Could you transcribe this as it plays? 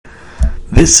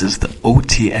This is the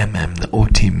OTMM, the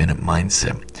OT Minute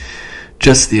Mindset.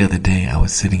 Just the other day, I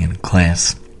was sitting in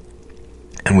class,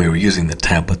 and we were using the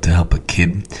tablet to help a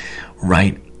kid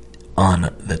write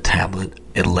on the tablet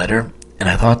a letter. And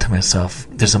I thought to myself,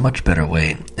 there's a much better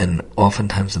way. And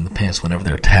oftentimes in the past, whenever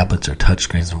there are tablets or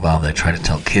touchscreens involved, I try to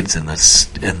tell kids and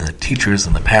the teachers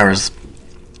and the parents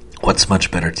what's much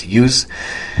better to use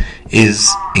is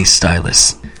a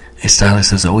stylus. A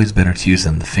stylus is always better to use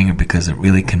than the finger because it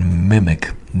really can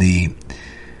mimic the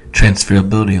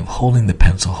transferability of holding the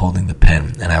pencil, holding the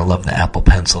pen. And I love the Apple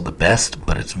Pencil the best,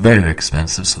 but it's very, very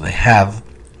expensive. So they have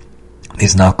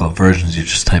these knockoff versions. You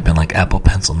just type in like Apple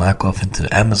Pencil knockoff into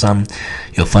Amazon.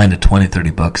 You'll find it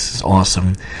 $20-30. It's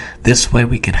awesome. This way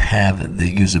we can have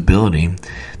the usability,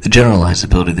 the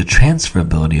generalizability, the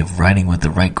transferability of writing with the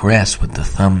right grasp, with the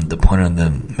thumb, the pointer, and the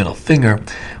middle finger,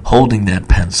 holding that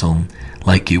pencil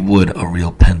like you would a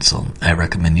real pencil. I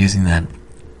recommend using that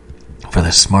for the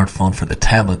smartphone, for the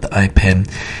tablet, the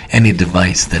iPad, any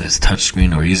device that is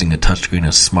touchscreen, or using a touchscreen,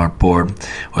 a smart board,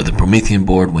 or the Promethean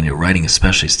board. When you're writing,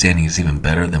 especially standing, is even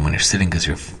better than when you're sitting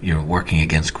because you're working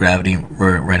against gravity.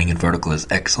 Writing in vertical is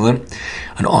excellent.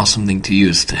 An awesome thing to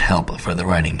use to help for the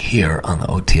writing here on the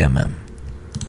OTMM.